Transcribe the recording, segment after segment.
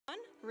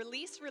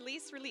Release,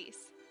 release,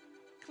 release.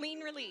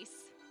 Clean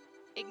release.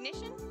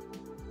 Ignition.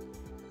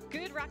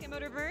 Good rocket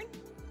motor burn.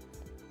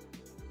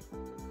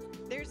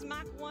 There's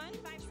Mach 1,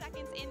 5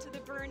 seconds into the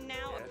burn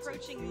now,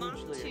 approaching Mach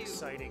 2. It's a hugely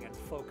exciting and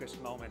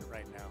focused moment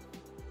right now.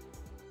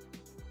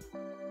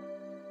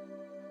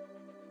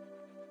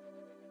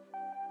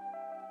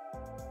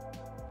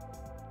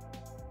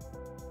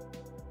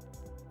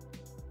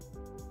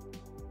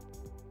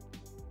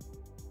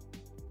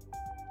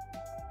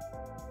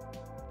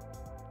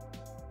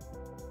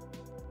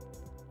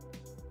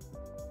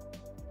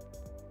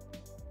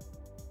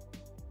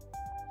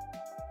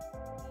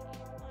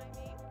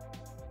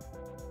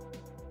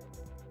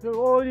 To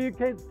all you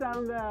kids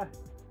down there,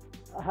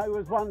 I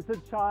was once a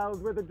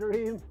child with a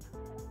dream,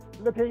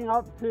 looking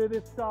up to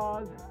the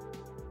stars.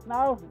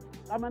 Now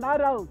I'm an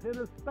adult in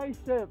a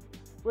spaceship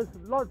with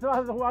lots of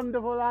other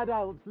wonderful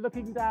adults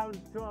looking down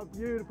to our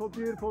beautiful,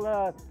 beautiful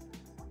Earth.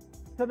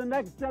 To the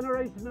next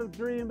generation of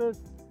dreamers,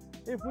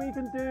 if we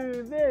can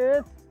do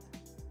this,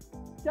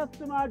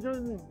 just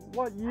imagine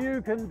what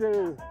you can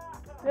do.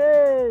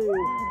 Hey!